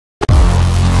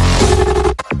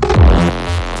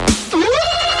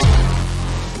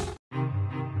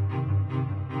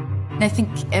I think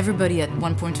everybody at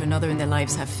one point or another in their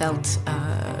lives have felt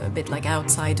a bit like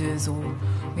outsiders, or,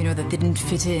 you know, that they didn't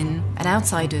fit in. And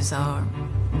outsiders are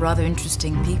rather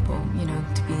interesting people, you know,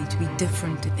 to be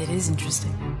different, it is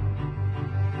interesting.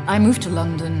 I moved to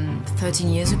London 13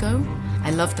 years ago.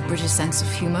 I love the British sense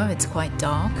of humour, it's quite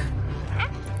dark.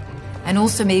 And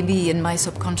also maybe in my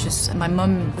subconscious, my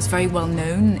mum was very well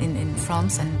known in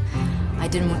France, and I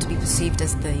didn't want to be perceived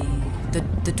as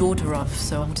the daughter of,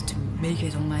 so I wanted to make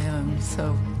it on my own,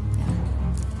 so yeah.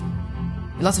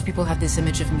 Lots of people have this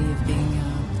image of me of being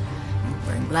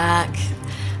wearing black,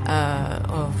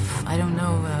 of, I don't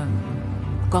know,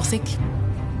 gothic,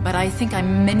 but I think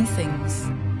I'm many things,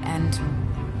 and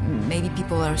maybe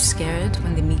people are scared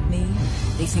when they meet me.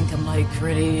 They think I'm like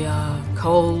really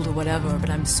cold or whatever, but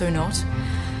I'm so not.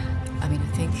 I mean,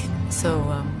 I think, so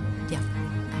yeah,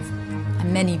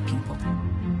 I'm many people.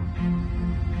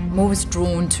 I'm always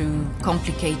drawn to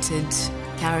complicated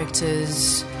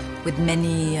characters with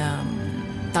many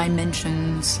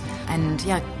dimensions, and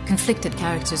yeah, conflicted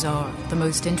characters are the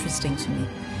most interesting to me.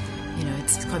 You know,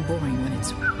 it's quite boring when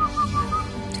it's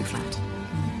too flat.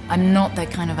 I'm not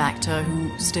that kind of actor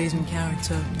who stays in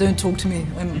character. Don't talk to me,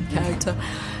 I'm in character.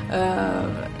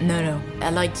 No. I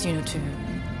like, you know, to,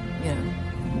 you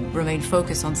know, remain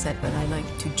focused on set, but I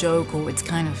like to joke, or it's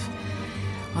kind of,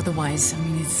 otherwise, I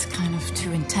mean, it's kind of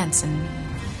too intense, and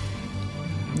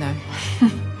no.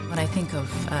 When I think of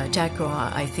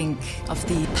Jaguar, I think of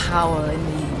the power and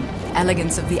the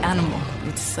elegance of the animal.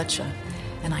 It's such an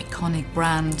iconic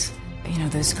brand. You know,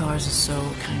 those cars are so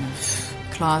kind of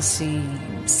classy,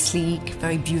 sleek,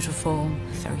 very beautiful,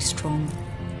 very strong.